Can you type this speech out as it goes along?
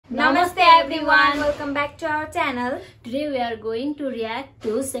Namaste everyone, welcome back to our channel. Today we are going to react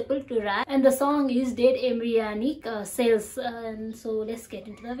to Sepultura and the song is Dead Embryonic Cells. So let's get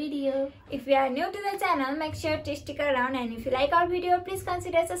into the video. If you are new to the channel, make sure to stick around, and if you like our video, please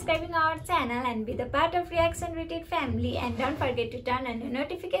consider subscribing our channel and be the part of Reaction Rated family, and don't forget to turn on your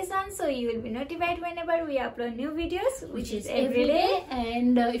notifications so you will be notified whenever we upload new videos, which is every day.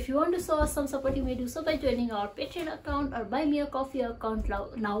 And if you want to show us some support, you may do so by joining our Patreon account or buy me a coffee account.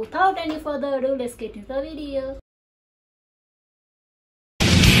 Now without any further ado, let's get into the video.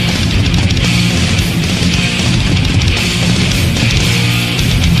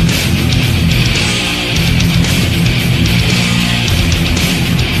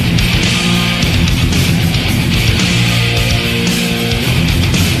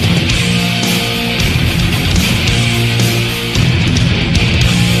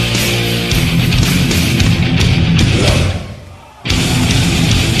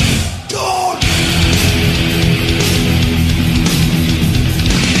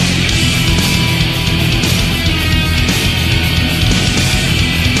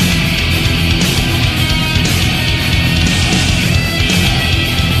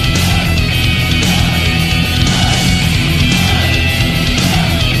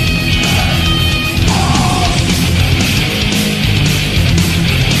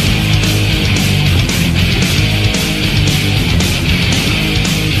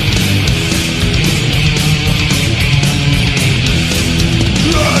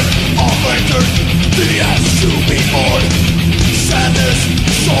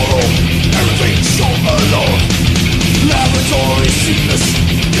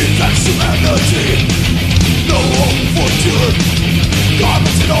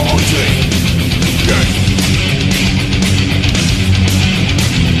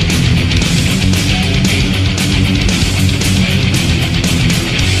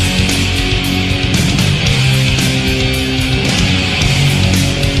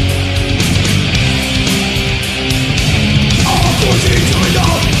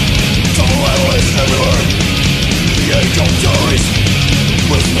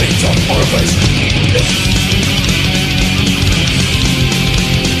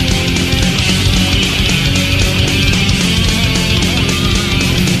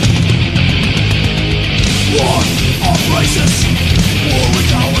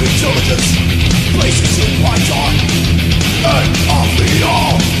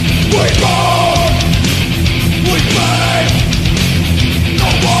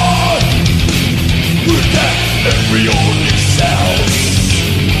 Embryonic cells.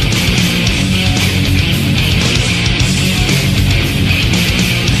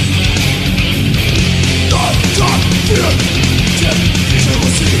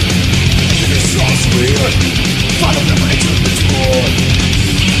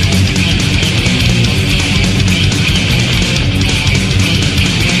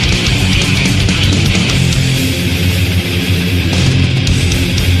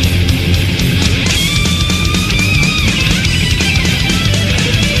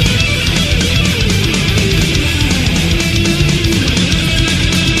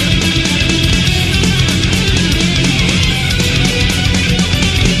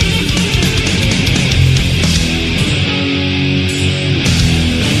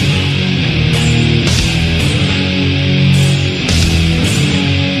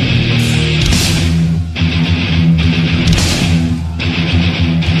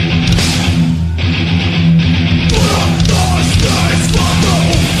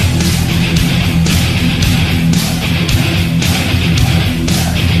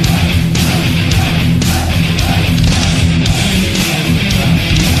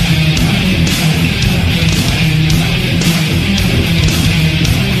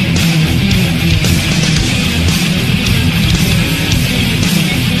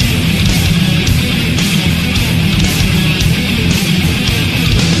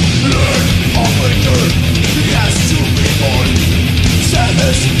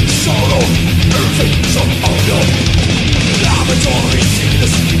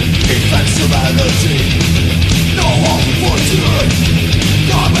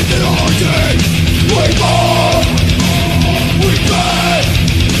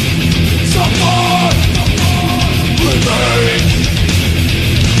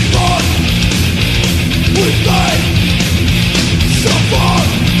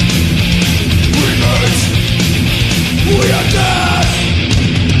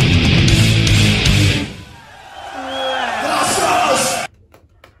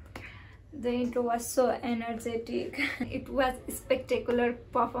 intro was so energetic. It was a spectacular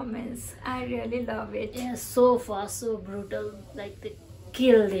performance. I really love it. Yeah, so fast, so brutal. Like the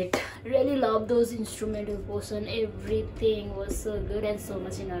killed it. Really love those instrumental portion. Everything was so good and so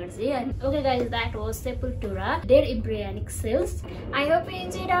much energy. And okay guys, that was Sepultura, Dead Embryonic Cells. I hope you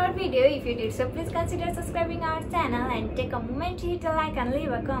enjoyed our video. If you did so, please consider subscribing our channel and take a moment to hit a like and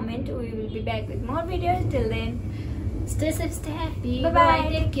leave a comment. We will be back with more videos. Till then, stay safe, stay happy. Bye bye,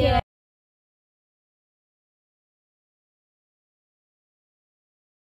 take care.